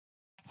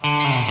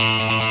Good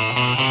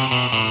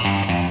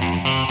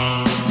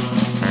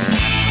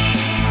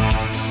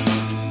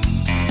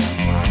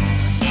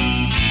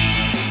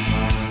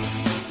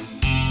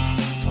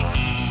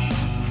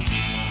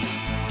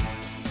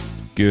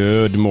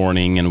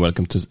morning and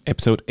welcome to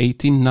episode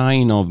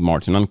 89 of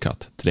Martin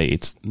Uncut. Today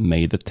it's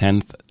May the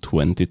 10th,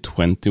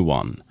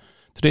 2021.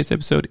 Today's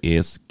episode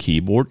is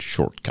keyboard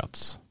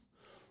shortcuts.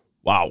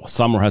 Wow,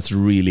 summer has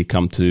really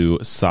come to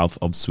south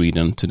of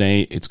Sweden.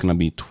 Today it's going to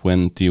be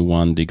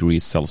 21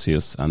 degrees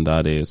Celsius, and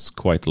that is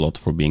quite a lot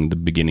for being the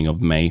beginning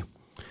of May.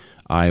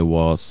 I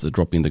was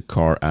dropping the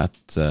car at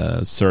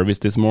service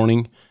this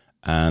morning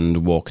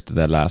and walked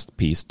the last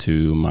piece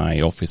to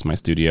my office, my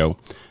studio.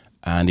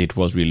 And it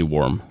was really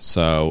warm,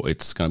 so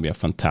it's going to be a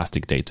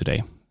fantastic day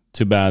today.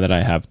 Too bad that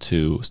I have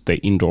to stay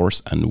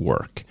indoors and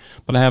work.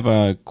 But I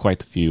have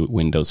quite a few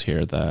windows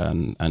here,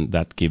 and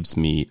that gives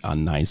me a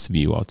nice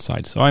view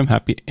outside. So I'm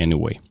happy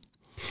anyway.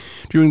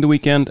 During the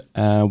weekend,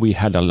 we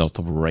had a lot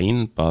of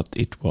rain, but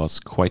it was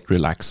quite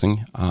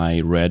relaxing.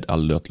 I read a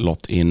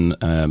lot in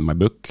my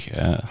book,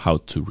 How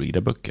to Read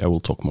a Book. I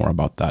will talk more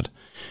about that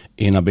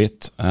in a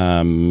bit.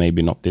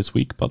 Maybe not this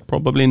week, but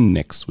probably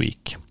next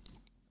week.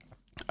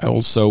 I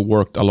also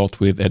worked a lot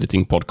with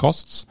editing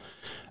podcasts,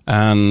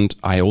 and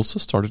I also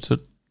started to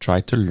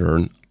try to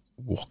learn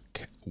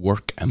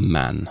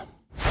Workman.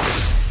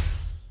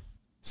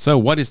 So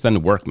what is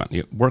then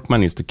Workman?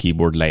 Workman is the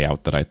keyboard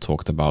layout that I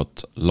talked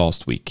about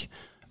last week.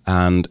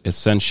 And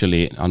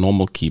essentially, a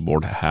normal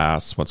keyboard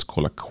has what's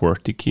called a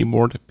QWERTY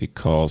keyboard,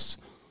 because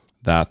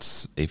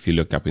that's, if you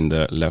look up in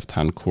the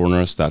left-hand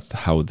corners, that's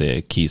how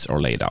the keys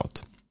are laid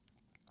out.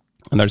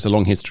 And there's a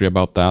long history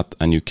about that,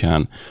 and you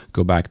can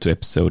go back to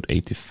episode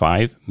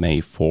 85, May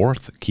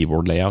 4th,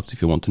 keyboard layouts,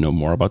 if you want to know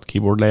more about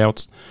keyboard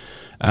layouts.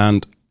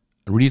 And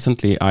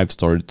recently I've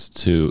started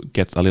to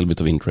get a little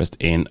bit of interest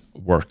in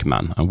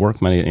Workman. And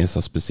Workman is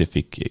a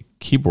specific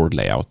keyboard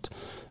layout,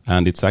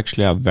 and it's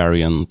actually a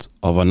variant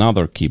of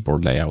another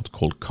keyboard layout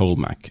called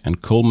Colmac.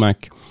 And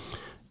Colmac,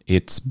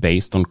 it's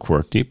based on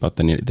QWERTY, but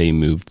then they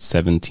moved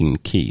 17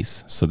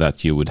 keys so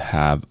that you would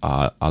have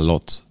a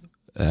lot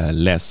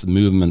less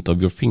movement of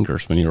your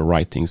fingers when you're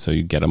writing, so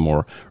you get a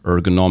more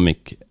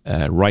ergonomic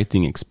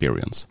writing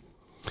experience.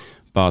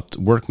 But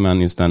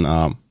Workman is then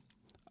a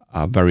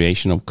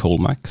variation of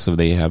Colmac, so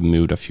they have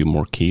moved a few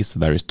more keys. So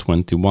there is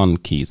 21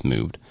 keys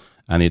moved,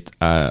 and it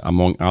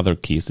among other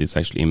keys, it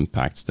actually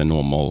impacts the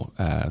normal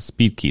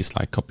speed keys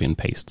like copy and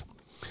paste.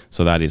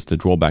 So that is the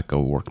drawback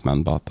of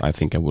Workman, but I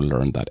think I will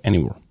learn that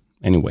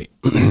anyway.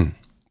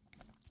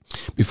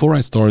 Before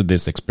I started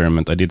this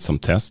experiment, I did some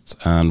tests,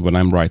 and when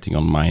I'm writing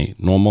on my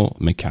normal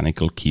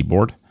mechanical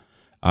keyboard,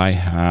 I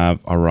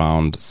have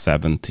around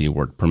 70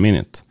 words per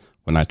minute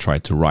when I try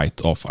to write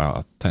off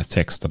a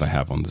text that I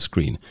have on the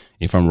screen.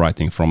 If I'm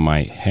writing from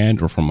my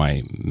head or from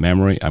my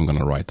memory, I'm going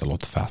to write a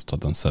lot faster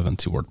than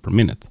 70 words per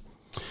minute.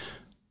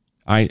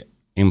 I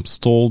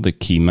installed the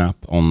key map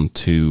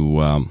onto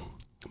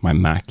my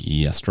Mac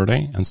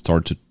yesterday and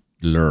started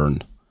to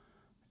learn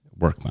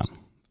Workman.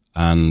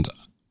 And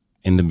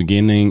in the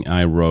beginning,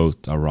 I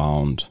wrote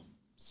around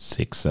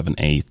 6, 7,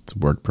 8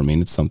 words per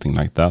minute, something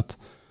like that.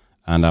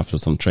 And after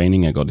some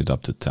training, I got it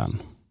up to 10.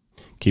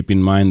 Keep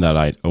in mind that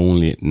I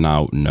only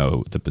now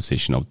know the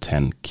position of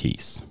 10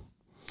 keys.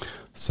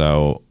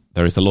 So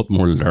there is a lot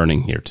more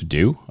learning here to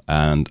do,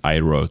 and I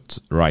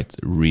write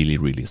really,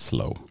 really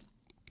slow.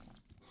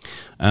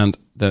 And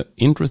the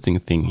interesting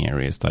thing here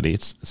is that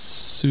it's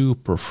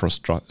super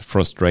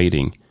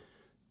frustrating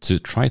to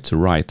try to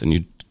write and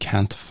you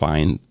can't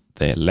find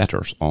the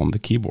letters on the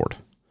keyboard,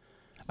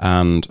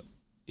 and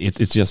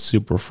it's just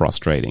super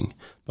frustrating.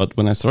 But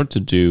when I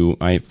started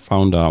I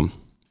found an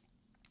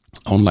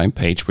online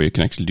page where you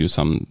can actually do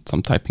some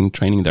typing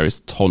training. There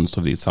is tons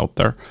of these out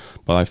there,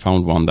 but I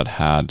found one that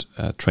had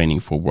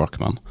training for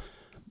Workman.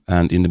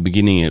 And in the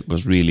beginning it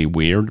was really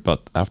weird,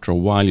 but after a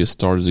while you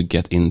started to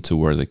get into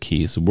where the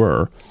keys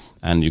were,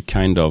 and you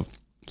kind of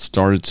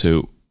started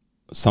to,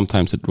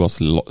 sometimes it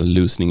was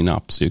loosening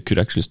up, so you could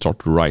actually start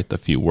to write a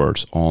few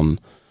words on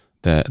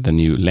the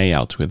new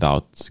layout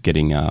without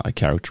getting a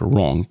character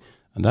wrong.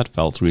 And that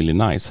felt really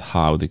nice,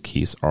 how the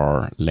keys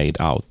are laid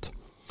out.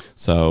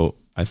 So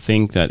I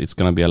think that it's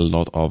going to be a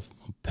lot of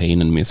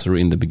pain and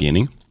misery in the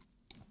beginning.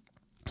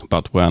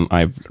 But when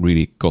I've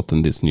really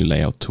gotten this new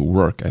layout to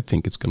work, I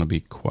think it's going to be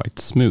quite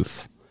smooth.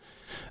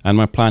 And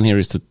my plan here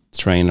is to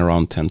train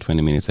around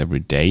 10-20 minutes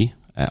every day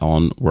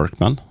on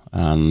Workman.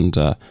 And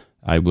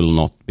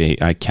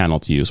I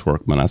cannot use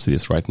Workman as it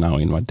is right now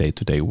in my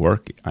day-to-day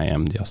work. I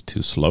am just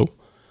too slow.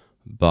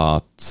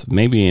 But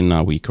maybe in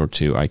a week or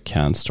two, I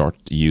can start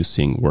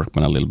using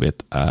Workman a little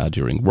bit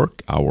during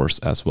work hours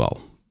as well.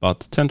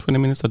 But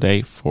 10-20 minutes a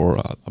day for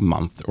a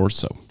month or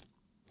so.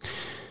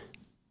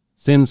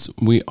 Since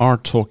we are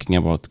talking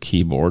about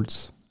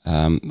keyboards,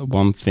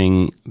 one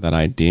thing that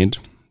I did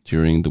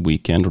during the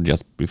weekend or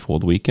just before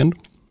the weekend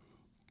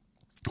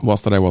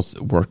was that I was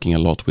working a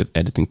lot with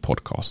editing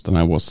podcasts, and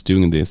I was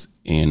doing this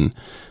in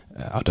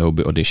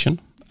Adobe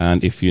Audition.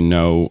 And if you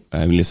know,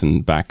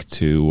 listen back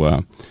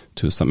to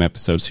some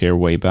episodes here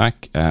way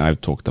back,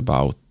 I've talked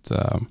about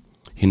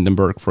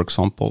Hindenburg, for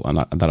example, and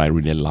that I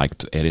really like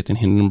to edit in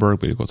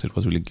Hindenburg because it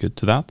was really good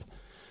to that.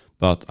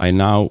 But I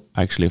now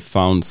actually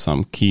found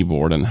some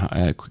keyboard and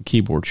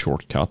keyboard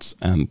shortcuts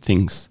and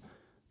things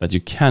that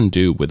you can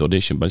do with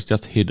Audition, but it's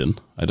just hidden.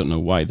 I don't know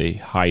why they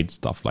hide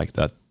stuff like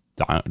that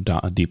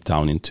deep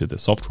down into the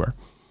software.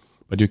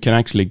 But you can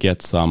actually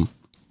get some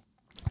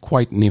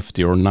quite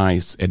nifty or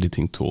nice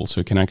editing tools.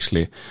 So you can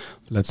actually,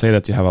 let's say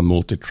that you have a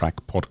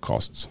multi-track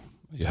podcast.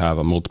 You have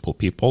multiple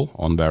people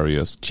on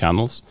various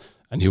channels,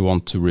 and you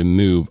want to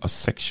remove a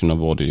section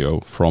of audio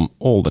from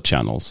all the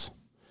channels.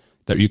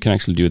 That you can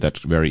actually do that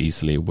very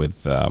easily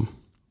with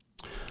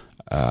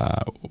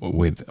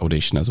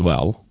Audition as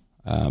well.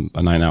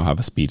 And I now have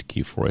a speed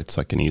key for it,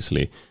 so I can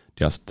easily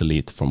just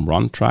delete from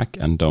one track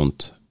and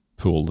don't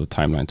pull the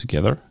timeline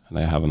together. And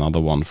I have another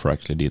one for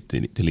actually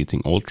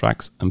deleting all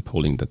tracks and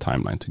pulling the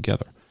timeline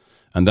together.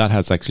 And that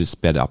has actually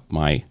sped up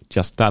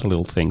just that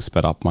little thing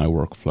sped up my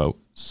workflow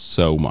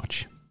so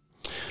much.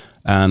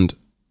 And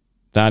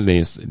that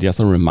is just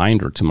a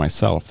reminder to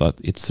myself that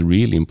it's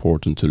really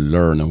important to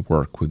learn and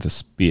work with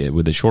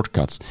the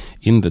shortcuts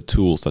in the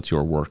tools that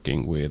you're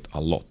working with a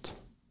lot.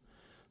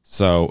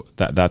 So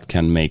that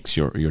can make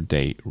your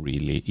day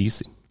really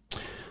easy.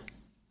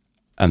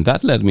 And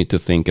that led me to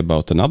think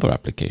about another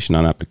application,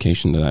 an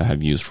application that I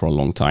have used for a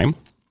long time.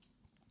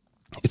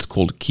 It's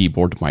called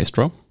Keyboard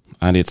Maestro,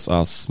 and it's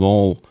a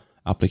small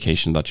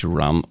application that you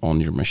run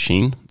on your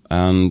machine.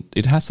 And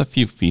it has a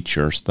few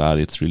features that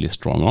it's really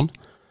strong on.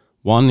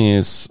 One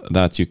is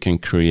that you can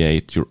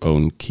create your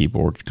own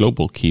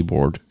global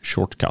keyboard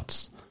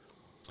shortcuts.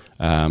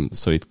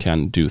 So it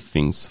can do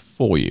things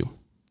for you.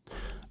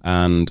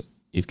 And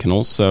it can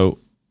also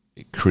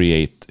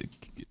create,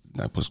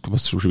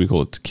 what should we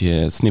call it,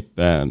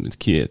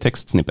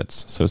 text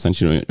snippets. So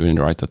essentially when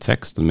you write a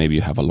text and maybe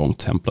you have a long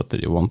template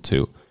that you want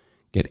to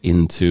get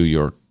into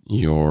your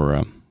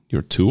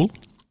tool,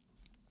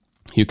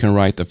 you can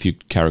write a few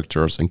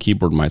characters and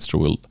Keyboard Maestro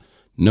will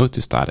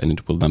notice that and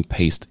it will then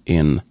paste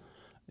in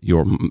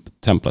your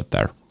template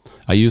there.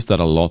 I use that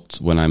a lot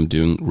when I'm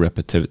doing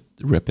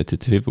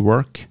repetitive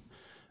work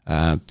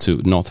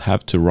to not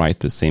have to write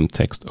the same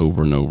text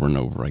over and over and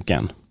over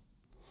again.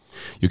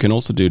 You can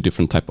also do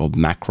different type of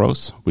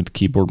macros with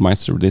Keyboard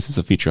Maestro. This is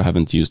a feature I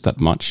haven't used that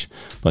much,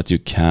 but you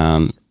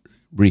can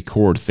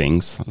record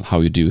things,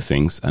 how you do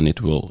things, and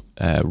it will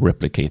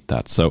replicate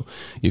that. So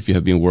if you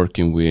have been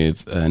working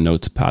with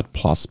Notepad++,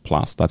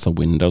 that's a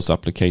Windows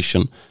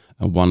application.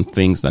 One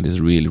thing that is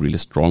really, really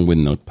strong with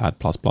Notepad++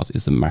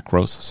 is the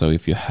macros. So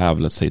if you have,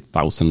 let's say,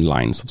 1,000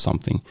 lines of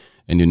something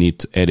and you need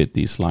to edit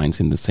these lines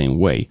in the same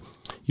way,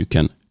 you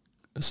can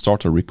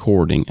start a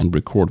recording and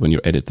record when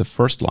you edit the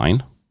first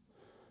line,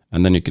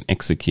 and then you can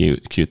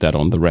execute that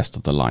on the rest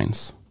of the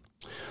lines.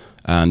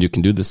 And you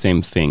can do the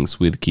same things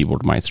with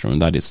Keyboard Maestro,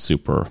 and that is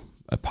super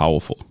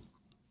powerful.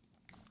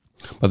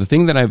 But the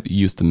thing that I've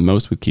used the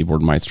most with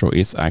Keyboard Maestro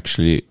is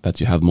actually that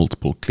you have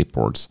multiple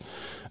clipboards.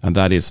 And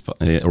that is,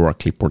 or a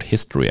clipboard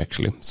history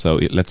actually. So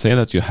let's say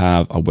that you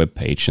have a web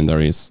page and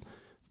there is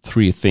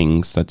 3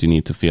 things that you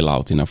need to fill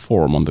out in a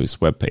form on this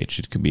web page.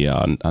 It could be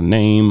a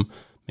name,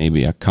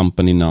 maybe a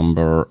company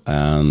number,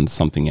 and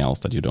something else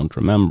that you don't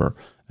remember.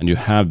 And you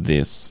have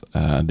this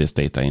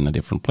data in a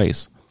different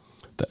place.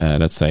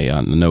 Let's say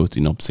a note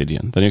in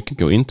Obsidian. Then you can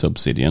go into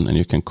Obsidian and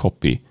you can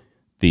copy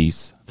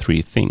these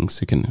 3 things.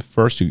 You can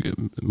first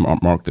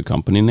mark the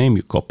company name,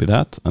 you copy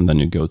that, and then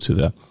you go to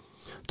the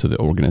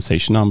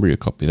organization number, you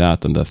copy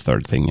that, and the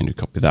third thing, and you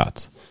copy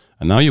that.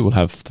 And now you will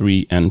have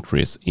 3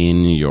 entries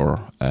in your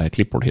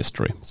clipboard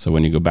history. So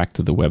when you go back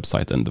to the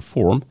website and the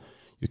form,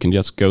 you can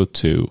just go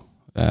to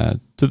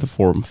the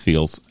form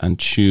fields and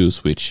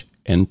choose which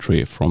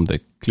entry from the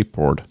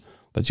clipboard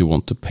that you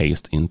want to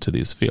paste into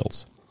these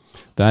fields.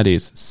 That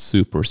is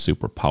super,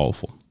 super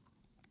powerful.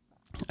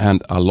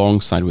 And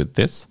alongside with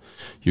this,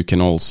 you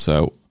can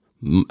also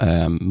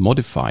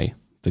modify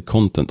the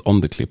content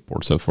on the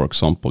clipboard. So for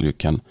example, you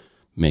can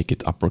make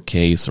it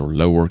uppercase or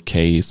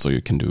lowercase, or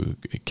you can do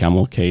a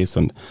camel case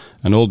and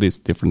all these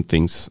different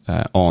things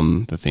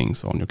on the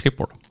things on your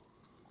clipboard.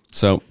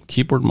 So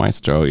Keyboard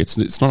Maestro, it's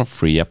not a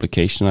free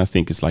application. I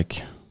think it's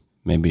like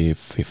maybe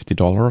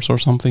 $50 or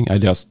something. I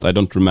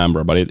don't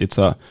remember, but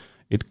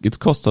it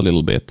costs a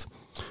little bit,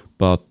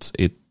 but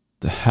it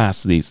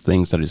has these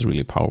things that is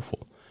really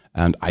powerful.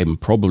 And I'm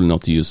probably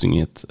not using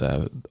it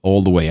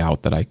all the way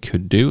out that I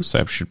could do. So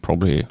I should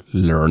probably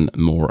learn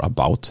more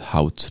about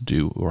how to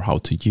do or how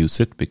to use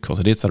it, because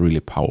it is a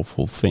really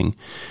powerful thing.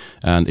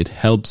 And it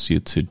helps you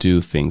to do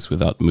things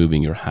without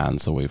moving your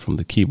hands away from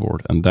the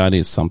keyboard. And that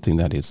is something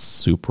that is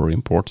super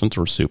important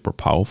or super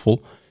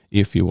powerful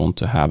if you want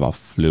to have a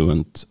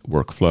fluent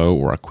workflow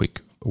or a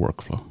quick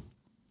workflow.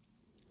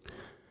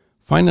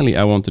 Finally,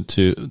 I wanted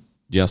to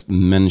just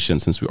mention,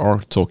 since we are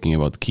talking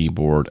about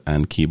keyboard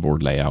and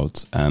keyboard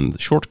layouts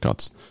and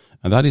shortcuts,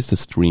 and that is the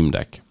Stream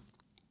Deck.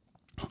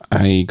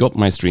 I got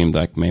my Stream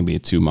Deck maybe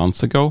 2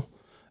 months ago,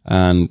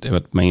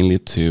 but mainly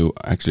to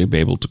actually be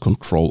able to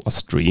control a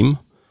stream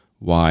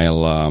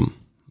while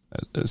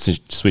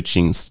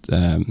switching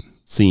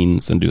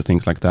scenes and do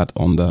things like that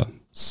on the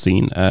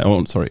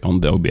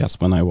on the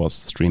OBS when I was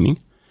streaming.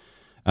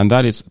 And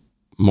that is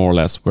more or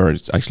less where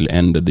it's actually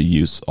ended the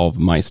use of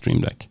my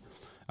Stream Deck.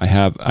 I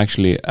have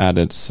actually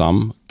added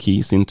some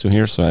keys into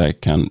here so I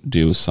can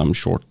do some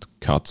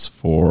shortcuts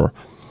for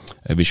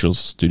Visual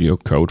Studio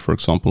Code, for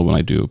example, when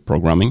I do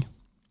programming.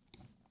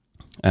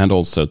 And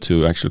also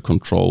to actually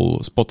control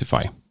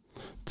Spotify,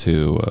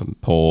 to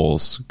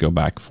pause, go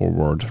back,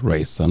 forward,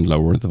 raise and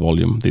lower the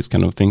volume, these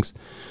kind of things.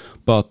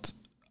 But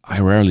I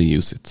rarely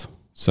use it.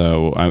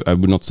 So I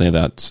would not say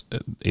that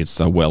it's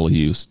a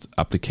well-used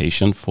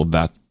application for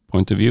that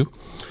point of view.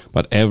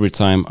 But every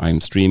time I'm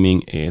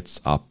streaming,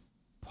 it's a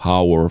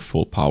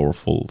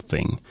powerful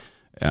thing.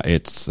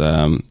 It's,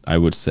 I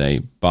would say,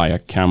 buy a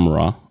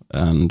camera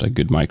and a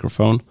good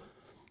microphone.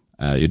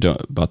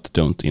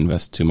 Don't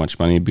invest too much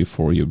money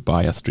before you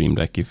buy a Stream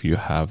Deck if you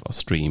have a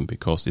stream,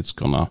 because it's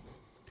gonna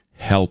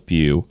help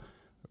you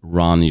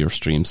run your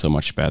stream so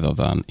much better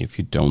than if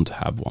you don't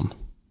have one.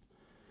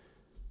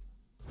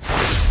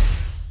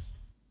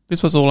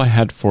 This was all I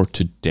had for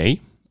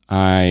today.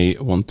 I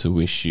want to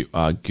wish you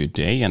a good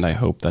day, and I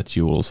hope that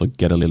you also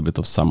get a little bit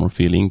of summer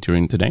feeling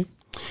during today.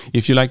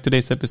 If you like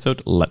today's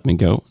episode, let me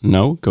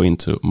know. Go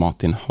into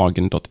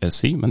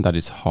martinhagen.se, and that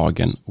is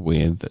Hagen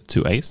with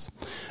 2 A's,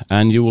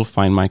 and you will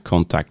find my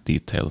contact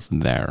details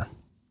there.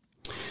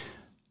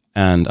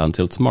 And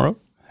until tomorrow,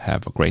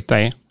 have a great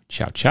day.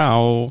 Ciao,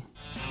 ciao.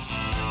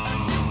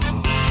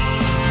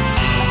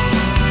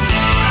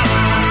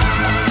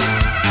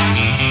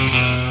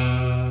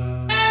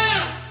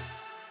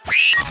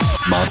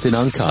 Martin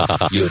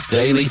Uncut, your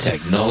daily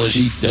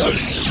technology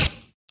dose.